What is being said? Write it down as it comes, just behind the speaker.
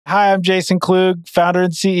Hi, I'm Jason Klug, founder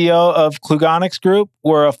and CEO of Klugonyx Group.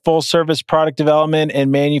 We're a full-service product development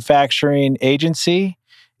and manufacturing agency,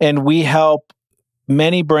 and we help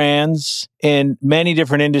many brands in many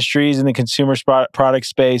different industries in the consumer product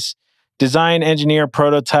space design, engineer,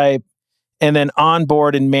 prototype, and then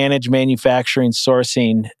onboard and manage manufacturing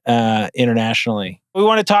sourcing internationally. We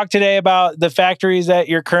want to talk today about the factories that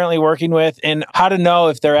you're currently working with and how to know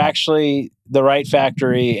if they're actually the right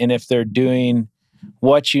factory and if they're doing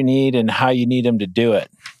what you need and how you need them to do it.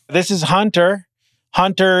 This is Hunter.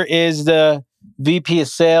 Hunter is the VP of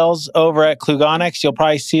sales over at Klugonyx. You'll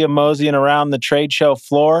probably see him moseying around the trade show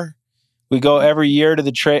floor. We go every year to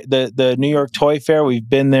the New York Toy Fair. We've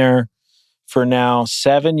been there for now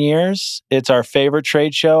 7 years. It's our favorite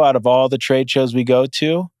trade show out of all the trade shows we go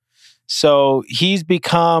to. So he's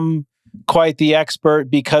become quite the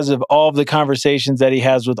expert because of all of the conversations that he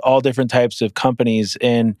has with all different types of companies.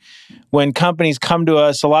 And when companies come to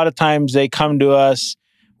us, a lot of times they come to us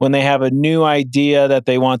when they have a new idea that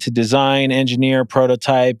they want to design, engineer,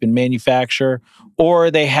 prototype, and manufacture,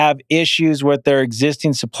 or they have issues with their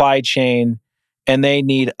existing supply chain and they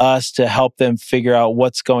need us to help them figure out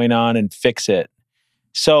what's going on and fix it.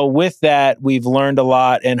 So with that, we've learned a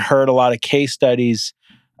lot and heard a lot of case studies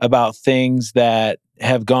about things that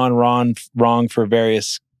have gone wrong for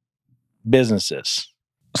various businesses.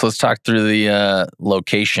 So let's talk through the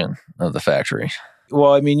location of the factory.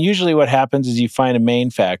 Well, I mean, usually what happens is you find a main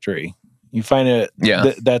factory. You find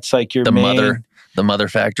that's like your main... The mother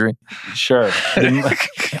factory? Sure.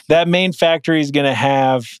 That main factory is going to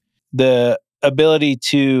have the ability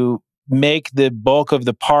to make the bulk of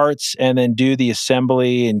the parts and then do the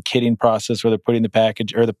assembly and kitting process where they're putting the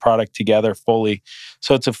package or the product together fully.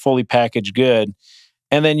 So it's a fully packaged good.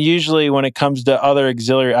 And then usually when it comes to other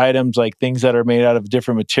auxiliary items, like things that are made out of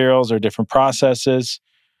different materials or different processes,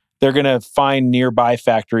 they're going to find nearby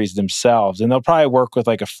factories themselves. And they'll probably work with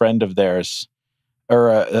like a friend of theirs or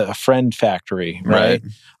a friend factory, right?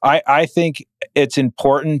 I think it's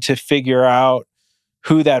important to figure out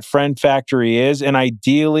who that friend factory is. And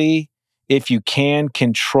ideally, if you can,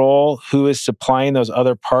 control who is supplying those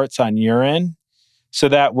other parts on your end. So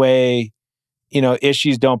that way,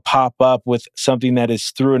 issues don't pop up with something that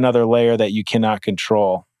is through another layer that you cannot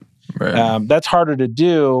control. Right. That's harder to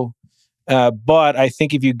do. But I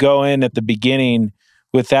think if you go in at the beginning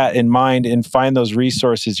with that in mind and find those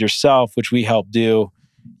resources yourself, which we help do,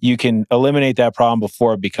 you can eliminate that problem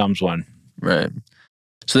before it becomes one. Right.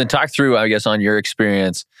 So then talk through, I guess, on your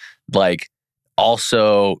experience, like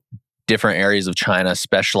also different areas of China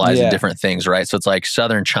specialize in different things, right? So it's like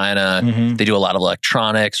Southern China, they do a lot of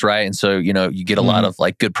electronics, right? And so, you get a lot of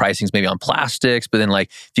like good pricings maybe on plastics, but then like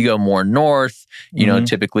if you go more north,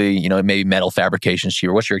 typically, maybe metal fabrication's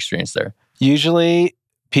cheaper. What's your experience there? Usually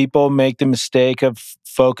people make the mistake of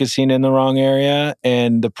focusing in the wrong area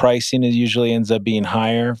and the pricing usually ends up being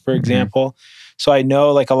higher, for example. So I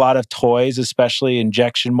know like a lot of toys, especially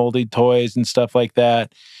injection molded toys and stuff like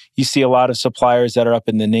that, you see a lot of suppliers that are up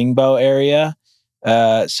in the Ningbo area.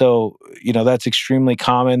 So, that's extremely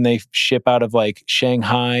common. They ship out of like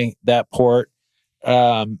Shanghai, that port.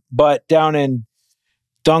 But down in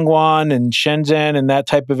Dongguan and Shenzhen and that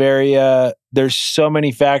type of area, there's so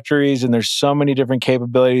many factories and there's so many different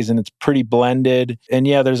capabilities and it's pretty blended. And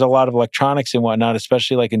yeah, there's a lot of electronics and whatnot,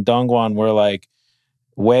 especially like in Dongguan where like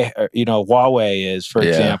Huawei is, for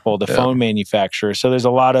example, the phone manufacturer. So there's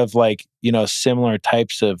a lot of like, similar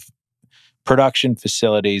types of production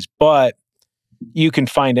facilities, but you can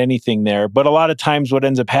find anything there. But a lot of times what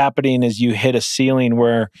ends up happening is you hit a ceiling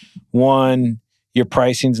where one, your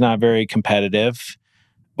pricing's not very competitive,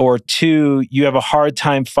 or two, you have a hard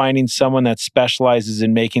time finding someone that specializes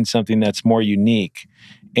in making something that's more unique.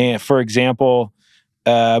 And for example,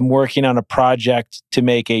 I'm working on a project to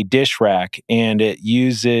make a dish rack, and it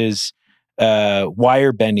uses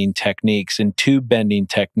wire bending techniques and tube bending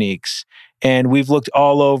techniques. And we've looked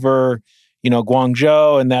all over,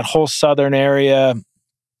 Guangzhou and that whole southern area,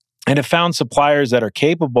 and have found suppliers that are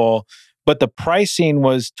capable, but the pricing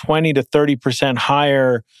was 20 to 30%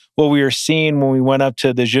 higher what we were seeing when we went up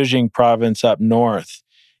to the Zhejiang province up north.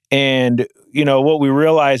 And, what we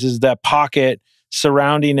realized is that pocket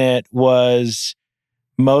surrounding it was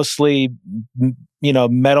mostly,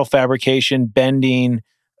 metal fabrication, bending,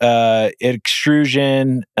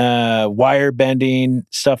 extrusion, wire bending,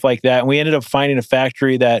 stuff like that. And we ended up finding a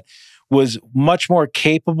factory that was much more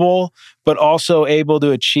capable, but also able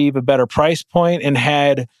to achieve a better price point and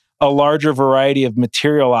had a larger variety of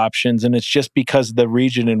material options. And it's just because of the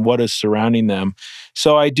region and what is surrounding them.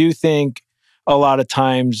 So I do think a lot of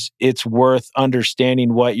times it's worth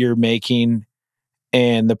understanding what you're making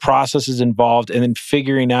and the processes involved, and then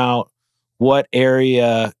figuring out what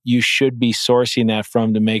area you should be sourcing that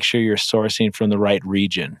from to make sure you're sourcing from the right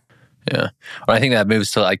region. Yeah. Well, I think that moves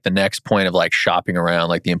to like the next point of like shopping around,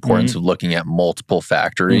 like the importance of looking at multiple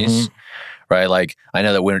factories, right? Like I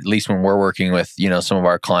know that at least when we're working with, some of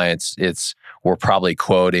our clients, we're probably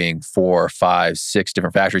quoting 4, 5, 6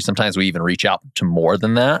 different factories. Sometimes we even reach out to more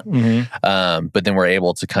than that. But then we're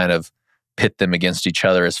able to kind of pit them against each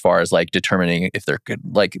other as far as like determining if they're good.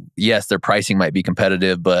 Like, yes, their pricing might be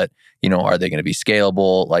competitive, but are they going to be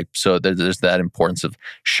scalable? Like, so there's that importance of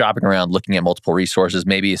shopping around, looking at multiple resources,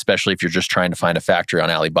 maybe especially if you're just trying to find a factory on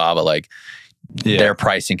Alibaba, like their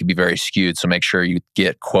pricing can be very skewed. So make sure you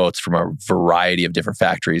get quotes from a variety of different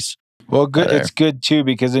factories. Well, good. It's good too,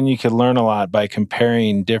 because then you could learn a lot by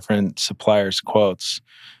comparing different suppliers' quotes.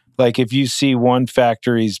 Like if you see one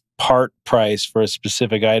factory's part price for a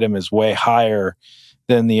specific item is way higher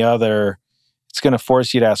than the other, it's going to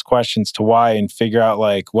force you to ask questions to why and figure out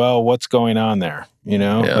like, well, what's going on there?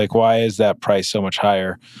 Like why is that price so much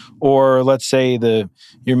higher? Or let's say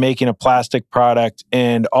you're making a plastic product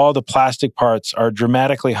and all the plastic parts are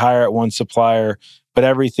dramatically higher at one supplier, but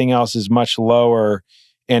everything else is much lower.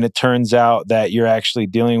 And it turns out that you're actually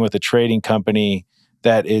dealing with a trading company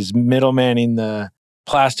that is middlemaning the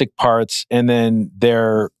plastic parts, and then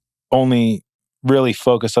they're only really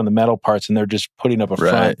focused on the metal parts, and they're just putting up a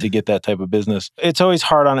front to get that type of business. It's always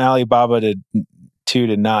hard on Alibaba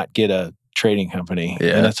to not get a trading company.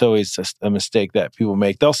 Yeah. And that's always a mistake that people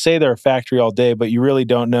make. They'll say they're a factory all day, but you really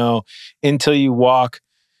don't know until you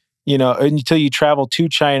until you travel to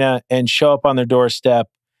China and show up on their doorstep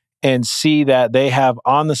and see that they have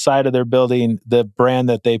on the side of their building the brand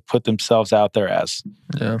that they put themselves out there as,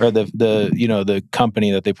 or the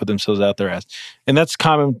company that they put themselves out there as. And that's a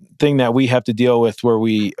common thing that we have to deal with, where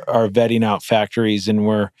we are vetting out factories and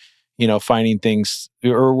we're, finding things,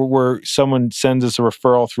 or where someone sends us a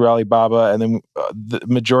referral through Alibaba, and then the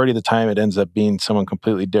majority of the time it ends up being someone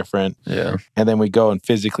completely different. Yeah. And then we go and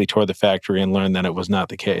physically tour the factory and learn that it was not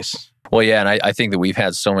the case. Well, yeah, and I think that we've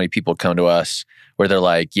had so many people come to us where they're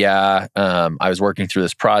like, I was working through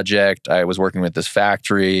this project. I was working with this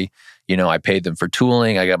factory. I paid them for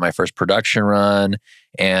tooling. I got my first production run,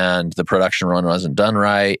 and the production run wasn't done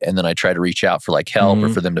right. And then I try to reach out for like help or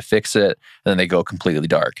for them to fix it. And then they go completely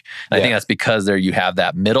dark. And I think that's because you have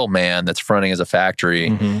that middleman that's fronting as a factory.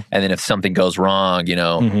 And then if something goes wrong,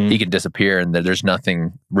 he can disappear, and there's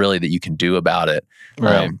nothing really that you can do about it,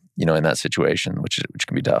 in that situation, which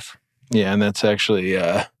can be tough. Yeah, and that's actually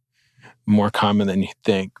more common than you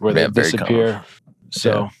think, where they disappear.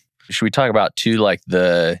 So, should we talk about too, like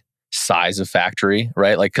the size of factory,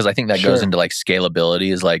 right? Like, because I think that goes into like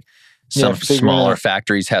scalability. Is like some smaller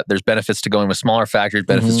factories there's benefits to going with smaller factories,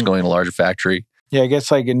 benefits to going to a larger factory. Yeah, I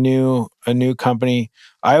guess like a new company,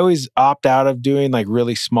 I always opt out of doing like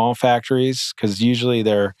really small factories, because usually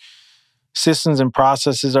their systems and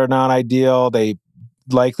processes are not ideal. They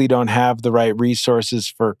likely don't have the right resources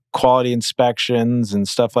for quality inspections and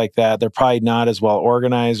stuff like that. They're probably not as well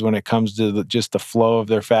organized when it comes to just the flow of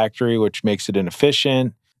their factory, which makes it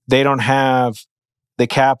inefficient. They don't have the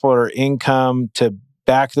capital or income to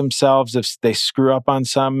back themselves if they screw up on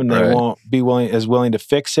something, and they won't be willing to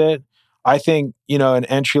fix it. I think, an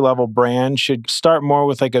entry-level brand should start more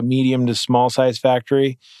with like a medium to small size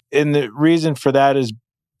factory. And the reason for that is,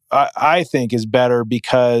 I think, is better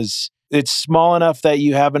because it's small enough that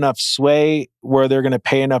you have enough sway where they're going to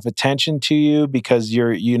pay enough attention to you, because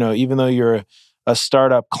you're, even though you're a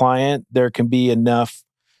startup client, there can be enough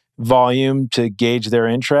volume to gauge their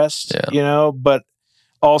interest, but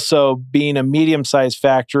also being a medium-sized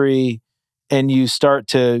factory and you start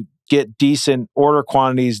to get decent order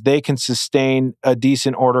quantities, they can sustain a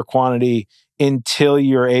decent order quantity until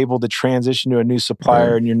you're able to transition to a new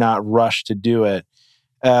supplier and you're not rushed to do it.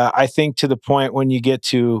 I think to the point when you get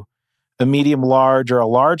to a medium large or a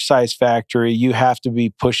large size factory, you have to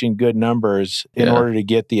be pushing good numbers in order to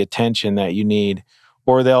get the attention that you need,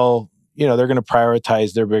 or they're going to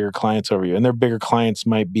prioritize their bigger clients over you. And their bigger clients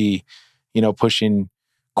might be, pushing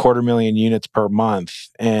 250,000 units per month.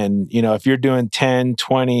 And, if you're doing 10,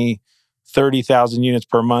 20, 30,000 units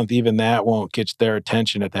per month, even that won't get their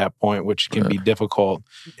attention at that point, which can be difficult.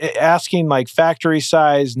 Asking like factory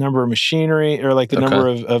size, number of machinery, or like the number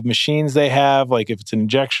of machines they have, like if it's an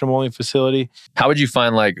injection molding facility. How would you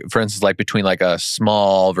find, like, for instance, like between like a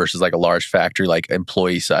small versus like a large factory, like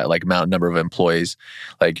employee size, like number of employees,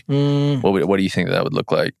 like what do you think that would look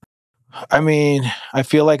like? I mean, I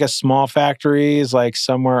feel like a small factory is like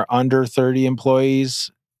somewhere under 30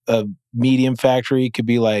 employees. A medium factory could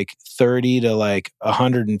be like 30 to like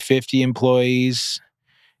 150 employees.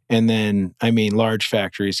 And then, I mean, large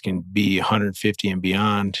factories can be 150 and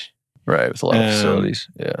beyond. Right, with a lot of facilities.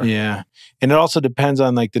 Yeah. Yeah. And it also depends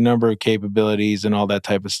on like the number of capabilities and all that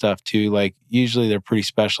type of stuff too. Like usually they're pretty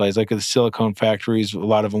specialized. Like the silicone factories, a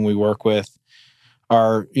lot of them we work with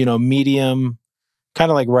are, medium,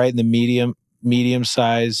 kind of like right in the medium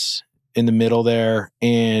size in the middle there.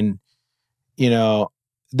 And,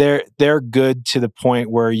 they're good to the point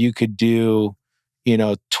where you could do,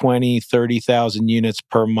 20, 30,000 units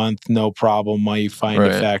per month, no problem, while you find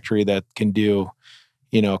a factory that can do,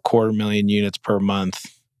 250,000 units per month.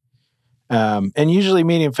 And usually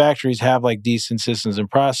medium factories have like decent systems and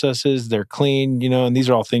processes. They're clean, and these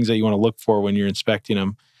are all things that you want to look for when you're inspecting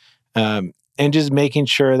them. And just making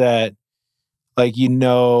sure that like,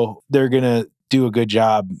 they're going to do a good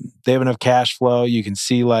job. They have enough cash flow. You can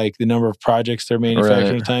see like the number of projects they're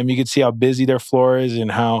manufacturing at a time. You can see how busy their floor is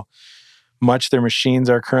and how much their machines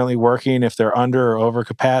are currently working, if they're under or over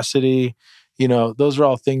capacity. Those are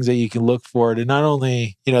all things that you can look for to not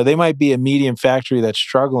only, they might be a medium factory that's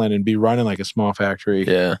struggling and be running like a small factory.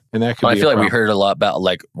 Yeah. And that could be I feel like we heard a lot about,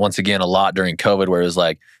 like, once again, a lot during COVID, where it was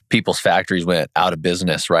like people's factories went out of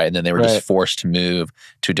business, right? And then they were just forced to move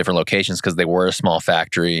to different locations because they were a small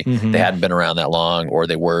factory. They hadn't been around that long, or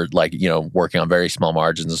they were like, working on very small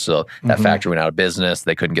margins. So that factory went out of business.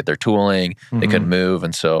 They couldn't get their tooling. They couldn't move.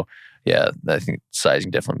 And so, yeah, I think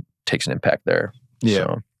sizing definitely takes an impact there. Yeah.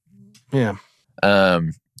 So. Yeah.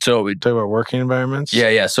 So we talk about working environments.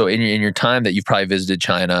 Yeah. So in your time that you've probably visited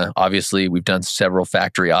China, obviously we've done several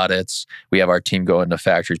factory audits. We have our team go into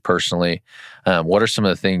factories personally. What are some of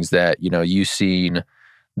the things that you've seen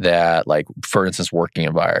that, like, for instance, working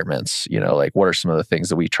environments? Like, what are some of the things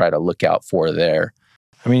that we try to look out for there?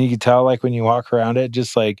 I mean, you can tell like when you walk around it,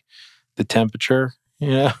 just like the temperature.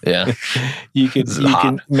 Yeah. you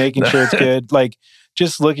can making sure it's good. Like,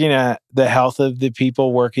 just looking at the health of the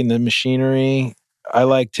people working the machinery. I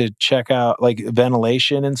like to check out like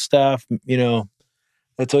ventilation and stuff.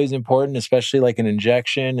 That's always important, especially like an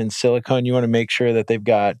injection and silicone. You want to make sure that they've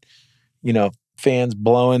got, fans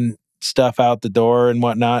blowing stuff out the door and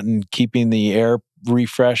whatnot and keeping the air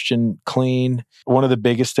refreshed and clean. One of the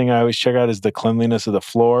biggest thing I always check out is the cleanliness of the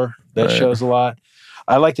floor. That shows a lot.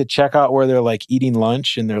 I like to check out where they're like eating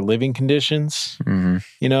lunch and their living conditions,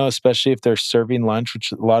 especially if they're serving lunch,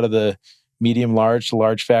 which a lot of the medium,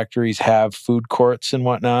 large factories have food courts and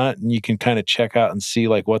whatnot. And you can kind of check out and see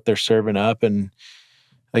like what they're serving up. And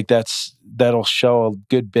like that'll show a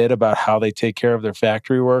good bit about how they take care of their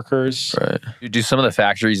factory workers. Right. Do some of the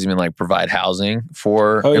factories even like provide housing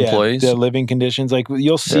for employees? The living conditions. Like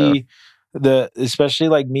you'll see especially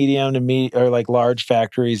like medium to or like large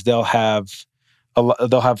factories, they'll have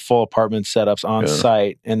full apartment setups on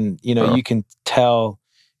site, and you can tell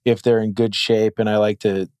if they're in good shape. And I like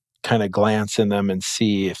to kind of glance in them and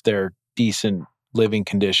see if they're decent living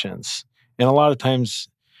conditions. And a lot of times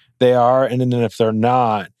they are, and then if they're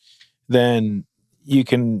not, then you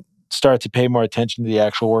can start to pay more attention to the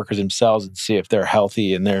actual workers themselves and see if they're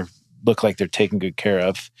healthy and look like they're taken good care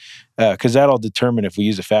of. Because that'll determine if we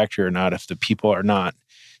use a factory or not, if the people are not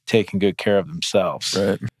taking good care of themselves.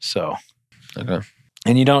 Right. So. Okay.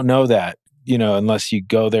 And you don't know that, unless you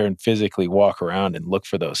go there and physically walk around and look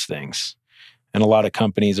for those things. And a lot of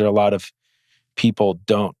companies or a lot of people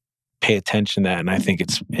don't pay attention to that. And I think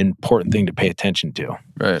it's an important thing to pay attention to.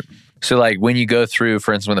 Right. So like when you go through,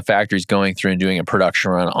 for instance, when the factory's going through and doing a production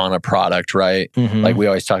run on a product, right? Like we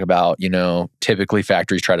always talk about, typically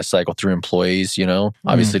factories try to cycle through employees,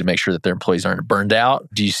 obviously to make sure that their employees aren't burned out.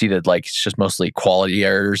 Do you see that like it's just mostly quality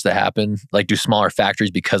errors that happen? Like do smaller factories,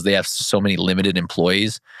 because they have so many limited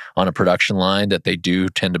employees on a production line, that they do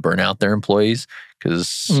tend to burn out their employees?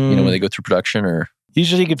 Because, when they go through production, or?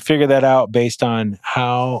 Usually you could figure that out based on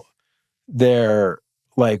how their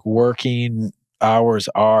like working hours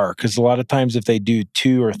are, because a lot of times if they do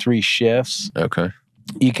 2 or 3 shifts,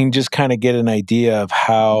 you can just kind of get an idea of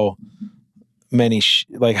how many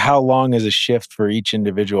how long is a shift for each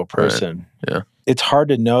individual person. Right. Yeah, it's hard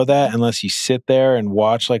to know that unless you sit there and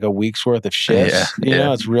watch like a week's worth of shifts.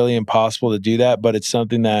 It's really impossible to do that, but it's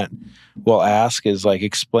something that we'll ask is like,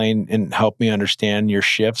 explain and help me understand your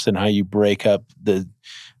shifts and how you break up the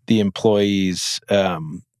employees'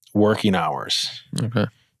 working hours. Okay.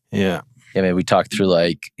 Yeah. Yeah, maybe we talked through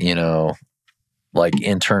like internal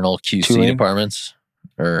QC Tooling? Departments,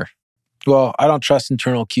 or. Well, I don't trust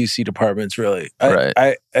internal QC departments really.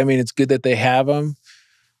 I mean, it's good that they have them,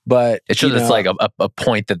 but it's just it's like a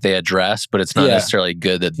point that they address, but it's not necessarily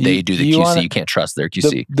good that they do the QC. You can't trust their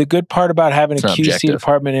QC. The good part about having a QC objective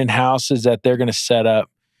department in house is that they're going to set up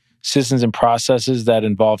systems and processes that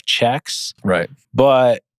involve checks. Right.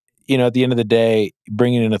 But at the end of the day,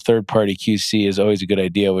 bringing in a third-party QC is always a good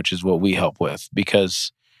idea, which is what we help with,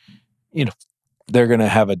 because, they're going to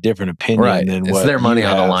have a different opinion than what it's their money you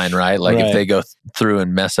on the have. line, right? Like if they go through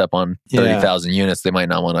and mess up on 30,000 units, they might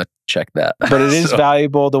not want to check that. But it is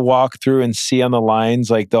valuable to walk through and see on the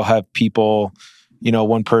lines. Like they'll have people,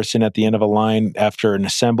 one person at the end of a line after an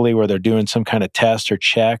assembly where they're doing some kind of test or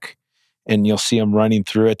check, and you'll see them running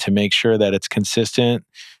through it to make sure that it's consistent.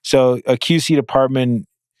 So a QC department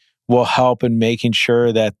will help in making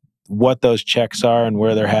sure that what those checks are and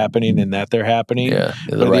where they're happening and that they're happening. Yeah,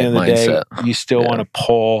 but at the end of the day, you still want to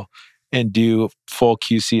pull and do full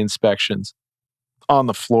QC inspections on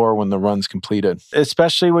the floor when the run's completed.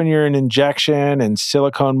 Especially when you're in injection and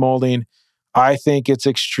silicone molding, I think it's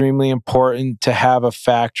extremely important to have a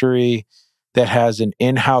factory that has an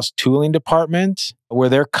in-house tooling department where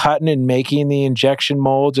they're cutting and making the injection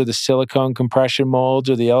molds or the silicone compression molds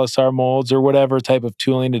or the LSR molds or whatever type of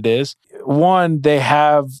tooling it is. One, they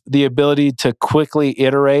have the ability to quickly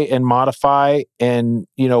iterate and modify and,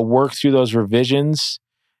 work through those revisions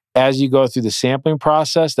as you go through the sampling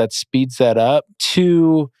process. That speeds that up.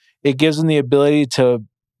 Two, it gives them the ability to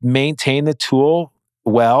maintain the tool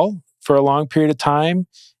well for a long period of time.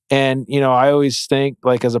 And, I always think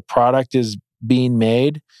like as a product is being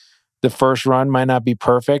made, the first run might not be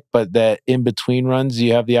perfect, but that in between runs,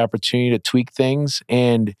 you have the opportunity to tweak things.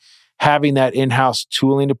 And having that in-house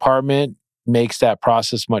tooling department makes that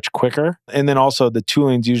process much quicker. And then also the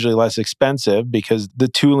tooling's usually less expensive because the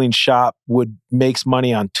tooling shop makes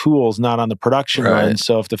money on tools, not on the production run.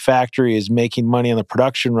 So if the factory is making money on the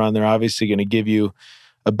production run, they're obviously going to give you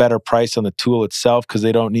a better price on the tool itself because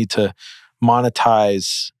they don't need to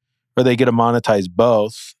monetize, or they get to monetize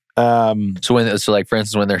both. So like for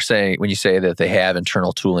instance, when you say that they have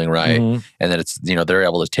internal tooling, right, and that it's they're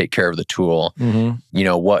able to take care of the tool,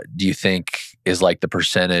 what do you think is like the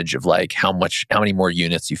percentage of like how many more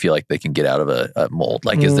units you feel like they can get out of a mold?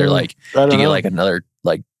 Like, is there like do you get like another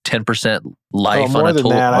like 10% life on a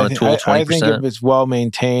tool? On a tool, 20%? I think if it's well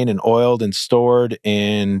maintained and oiled and stored,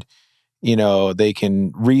 and they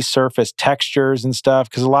can resurface textures and stuff,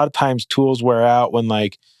 because a lot of times tools wear out when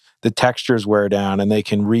like the textures wear down, and they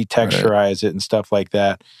can retexturize it and stuff like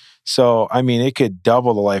that. So, I mean, it could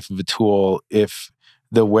double the life of a tool if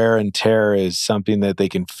the wear and tear is something that they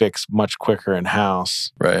can fix much quicker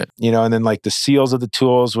in-house. Right. And then like the seals of the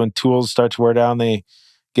tools, when tools start to wear down, they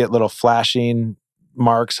get little flashing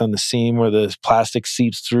marks on the seam where the plastic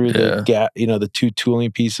seeps through the gap, the two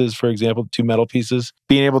tooling pieces, for example, two metal pieces.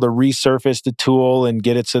 Being able to resurface the tool and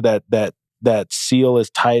get it so that seal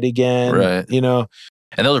is tight again, right.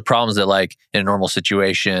 And those are problems that, like, in a normal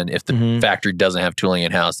situation, if the factory doesn't have tooling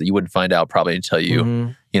in-house, that you wouldn't find out probably until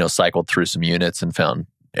you, cycled through some units and found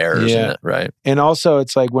errors in it, right? And also,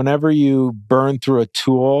 it's like whenever you burn through a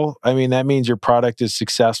tool, I mean, that means your product is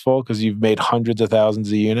successful because you've made hundreds of thousands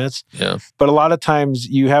of units. Yeah. But a lot of times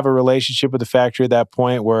you have a relationship with the factory at that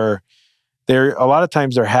point where a lot of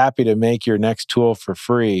times they're happy to make your next tool for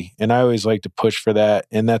free. And I always like to push for that.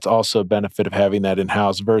 And that's also a benefit of having that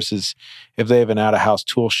in-house versus if they have an out-of-house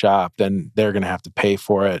tool shop, then they're going to have to pay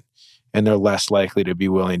for it. And they're less likely to be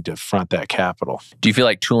willing to front that capital. Do you feel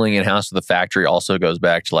like tooling in-house with the factory also goes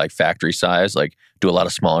back to like factory size? Like, do a lot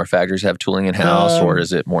of smaller factories have tooling in-house, or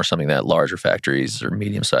is it more something that larger factories or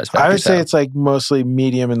medium-sized factories I would say have? it's like mostly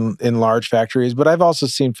medium and large factories, but I've also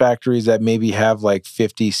seen factories that maybe have like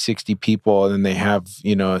 50, 60 people, and then they have,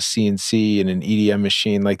 a CNC and an EDM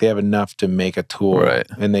machine. Like they have enough to make a tool, right,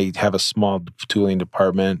 and they have a small tooling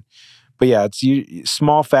department. But yeah,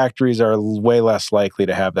 small factories are way less likely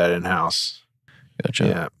to have that in-house. Gotcha.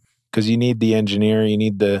 Yeah, because you need the engineer, you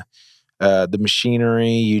need the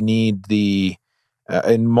machinery, you need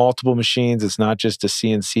in multiple machines. It's not just a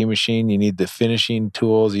CNC machine. You need the finishing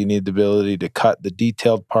tools. You need the ability to cut the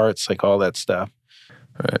detailed parts, like all that stuff.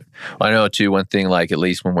 Right. Well, I know too, one thing, like at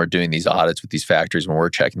least when we're doing these audits with these factories, when we're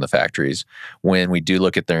checking the factories, when we do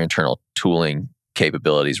look at their internal tooling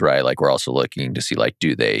capabilities, right? Like we're also looking to see, like,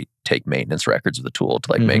 do they take maintenance records of the tool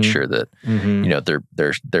to like make sure that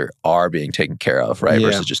they are being taken care of, right?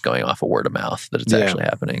 Versus just going off of word of mouth that it's actually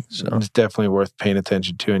happening. So it's definitely worth paying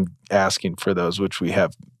attention to and asking for those, which we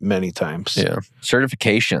have many times. Yeah.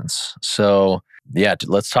 Certifications. So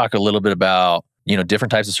let's talk a little bit about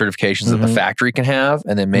different types of certifications that the factory can have,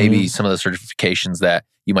 and then maybe some of the certifications that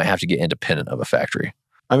you might have to get independent of a factory.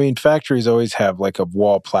 I mean, factories always have like a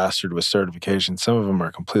wall plastered with certification. Some of them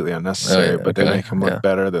are completely unnecessary, but they make them look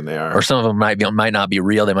better than they are. Or some of them might not be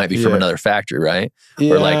real. They might be from another factory, right?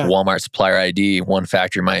 Or like Walmart supplier ID, one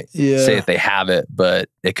factory might say that they have it, but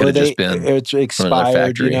it could have just been it's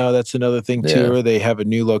expired. You know, that's another thing too. Or they have a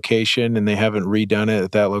new location and they haven't redone it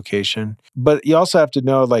at that location. But you also have to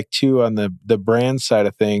know, like too, on the brand side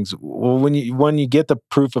of things. Well, when you get the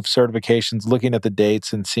proof of certifications, looking at the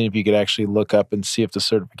dates and seeing if you could actually look up and see if the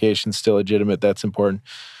certification is still legitimate, that's important.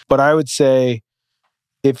 But I would say,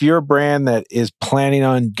 if you're a brand that is planning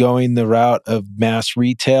on going the route of mass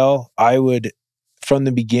retail, I would, from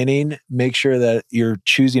the beginning, make sure that you're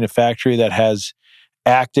choosing a factory that has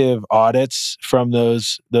active audits from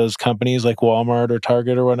those companies like Walmart or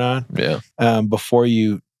Target or whatnot. Before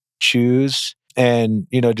you choose, and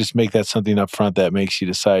just make that something up front that makes you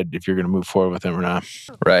decide if you're going to move forward with them or not.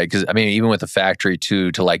 Right, because I mean, even with the factory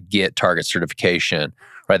to like get Target certification,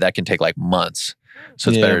 right, that can take like months. So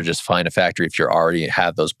it's better to just find a factory if you already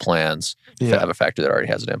have those plans, to have a factory that already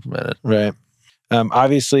has it implemented. Right.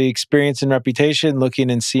 Obviously, experience and reputation, looking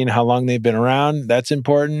and seeing how long they've been around, that's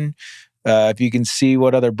important. If you can see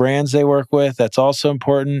what other brands they work with, that's also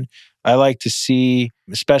important. I like to see,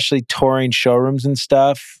 especially touring showrooms and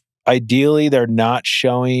stuff, ideally, they're not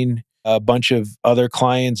showing a bunch of other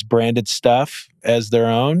clients' branded stuff as their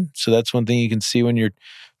own. So that's one thing you can see when you're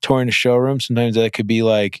touring a showroom. Sometimes that could be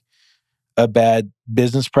like a bad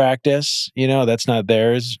business practice, that's not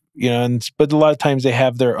theirs, but a lot of times they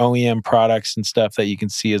have their OEM products and stuff that you can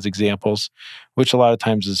see as examples, which a lot of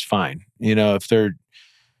times is fine, if they're,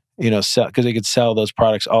 because they could sell those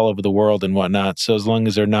products all over the world and whatnot. So as long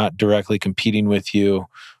as they're not directly competing with you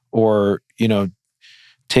or,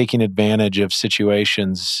 taking advantage of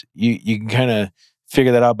situations, you can kind of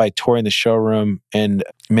figure that out by touring the showroom and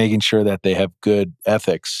making sure that they have good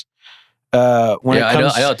ethics. I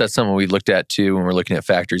know that's something we looked at too when we're looking at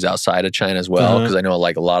factories outside of China as well, because I know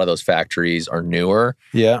like a lot of those factories are newer,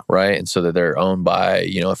 right, and so that they're owned by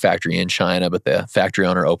a factory in China, but the factory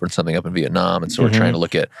owner opened something up in Vietnam, and so we're trying to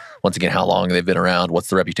look at, once again, how long they've been around, what's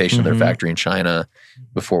the reputation of their factory in China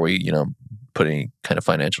before we put any kind of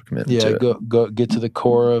financial commitment to it. Go get to the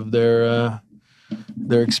core of their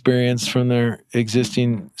experience from their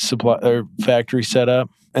existing supply or factory setup.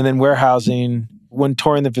 And then warehousing. When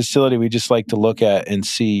touring the facility, we just like to look at and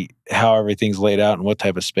see how everything's laid out and what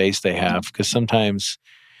type of space they have. Because sometimes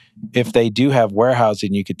if they do have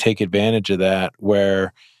warehousing, you could take advantage of that,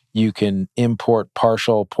 where you can import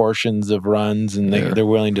partial portions of runs and they're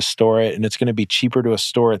willing to store it. And it's going to be cheaper to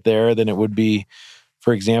store it there than it would be,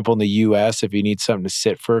 for example, in the US, if you need something to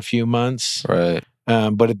sit for a few months. Right.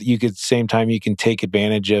 But at the same time, you can take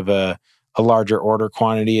advantage of a larger order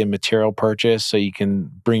quantity and material purchase, so you can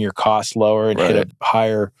bring your costs lower and hit a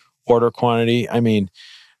higher order quantity. I mean,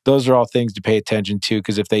 those are all things to pay attention to,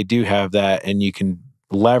 because if they do have that and you can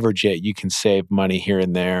leverage it, you can save money here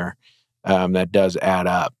and there. That does add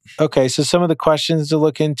up. Okay, so some of the questions to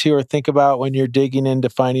look into or think about when you're digging into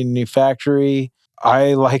finding a new factory.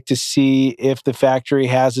 I like to see if the factory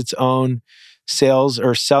has its own sales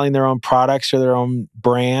or selling their own products or their own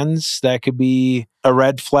brands. That could be a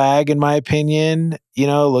red flag, in my opinion.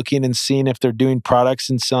 Looking and seeing if they're doing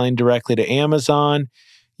products and selling directly to Amazon.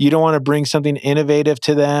 You don't want to bring something innovative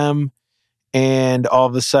to them and all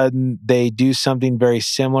of a sudden they do something very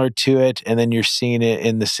similar to it, and then you're seeing it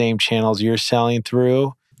in the same channels you're selling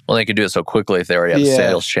through. Well, they could do it so quickly if they already have the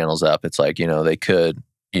sales channels up. It's like, they could,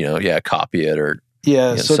 copy it or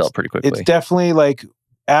so sell pretty quickly. It's definitely like,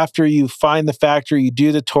 after you find the factory, you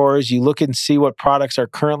do the tours, you look and see what products are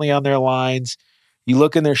currently on their lines, you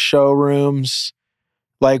look in their showrooms.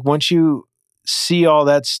 Like, once you see all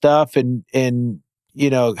that stuff and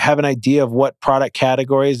have an idea of what product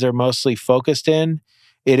categories they're mostly focused in,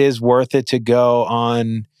 it is worth it to go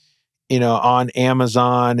on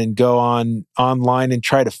Amazon and go online and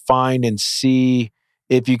try to find and see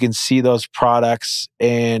if you can see those products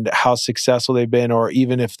and how successful they've been, or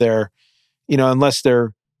even if they're, unless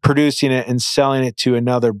they're producing it and selling it to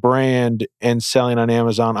another brand and selling on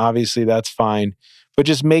Amazon, obviously that's fine. But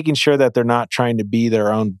just making sure that they're not trying to be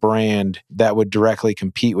their own brand that would directly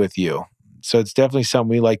compete with you. So it's definitely something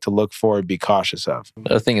we like to look for and be cautious of. The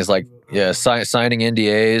other thing is signing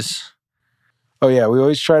NDAs. Oh yeah, we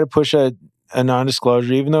always try to push a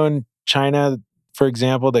non-disclosure, even though in China, for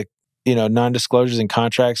example, that non-disclosures and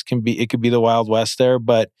contracts could be the Wild West there,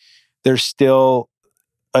 but there's still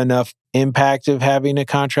enough impact of having a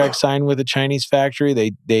contract signed with a Chinese factory.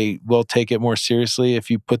 They will take it more seriously if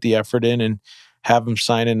you put the effort in and have them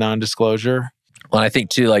sign a non-disclosure. Well, I think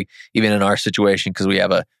too, like even in our situation, because we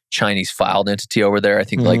have a Chinese filed entity over there, I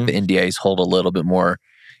think like the NDAs hold a little bit more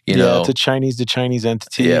you know. It's a Chinese to Chinese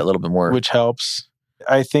entity. Yeah, a little bit more. Which helps.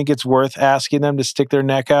 I think it's worth asking them to stick their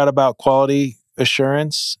neck out about quality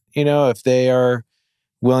assurance. You know, if they are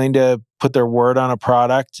willing to put their word on a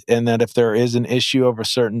product, and that if there is an issue of a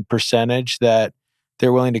certain percentage, that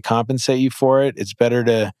they're willing to compensate you for it. It's better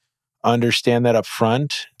to understand that up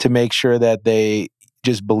front to make sure that they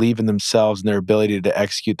just believe in themselves and their ability to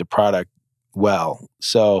execute the product well.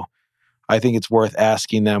 So I think it's worth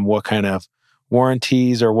asking them what kind of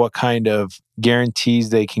warranties or what kind of guarantees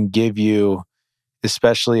they can give you,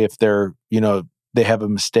 especially if they're, you know, they have a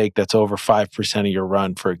mistake that's over 5% of your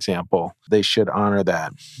run, for example. They should honor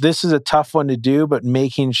that. This is a tough one to do, but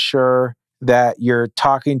making sure that you're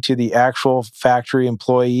talking to the actual factory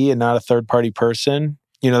employee and not a third-party person,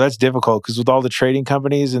 you know, that's difficult because with all the trading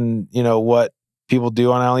companies and, you know, what people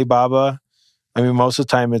do on Alibaba, I mean, most of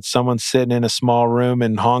the time it's someone sitting in a small room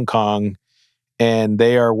in Hong Kong and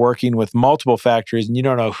they are working with multiple factories and you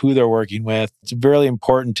don't know who they're working with. It's really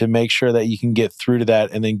important to make sure that you can get through to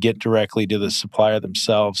that and then get directly to the supplier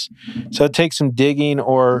themselves. So it takes some digging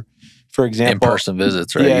or, for example, in-person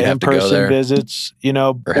visits, right? Yeah, you have to go there. visits, you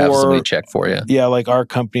know. Or have somebody check for you. Yeah, like our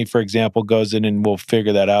company, for example, goes in and we'll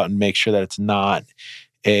figure that out and make sure that it's not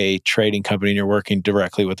a trading company and you're working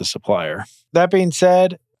directly with the supplier. That being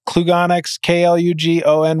said, Klugonyx,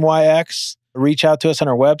 Klugonyx, reach out to us on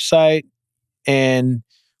our website. And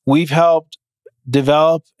we've helped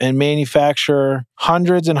develop and manufacture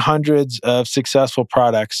hundreds and hundreds of successful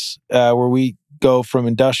products where we go from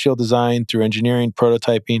industrial design through engineering,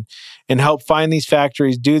 prototyping, and help find these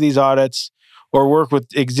factories, do these audits, or work with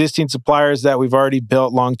existing suppliers that we've already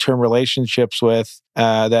built long-term relationships with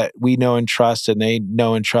that we know and trust, and they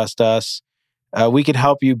know and trust us. We can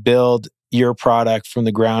help you build your product from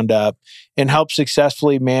the ground up and help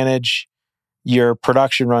successfully manage your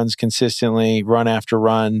production runs consistently, run after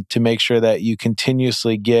run, to make sure that you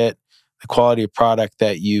continuously get the quality of product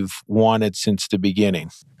that you've wanted since the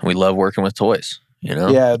beginning. We love working with toys. You know,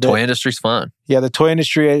 yeah, the toy industry's fun. Yeah, the toy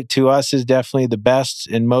industry to us is definitely the best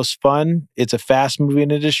and most fun. It's a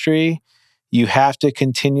fast-moving industry. You have to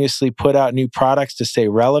continuously put out new products to stay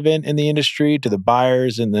relevant in the industry to the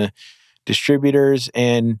buyers and the distributors.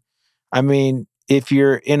 And I mean, if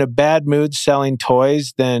you're in a bad mood selling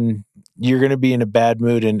toys, then you're going to be in a bad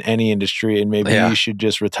mood in any industry, and maybe you should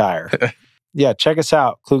just retire. Yeah, check us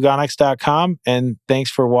out, Klugonyx.com, and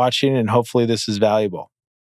thanks for watching, and hopefully this is valuable.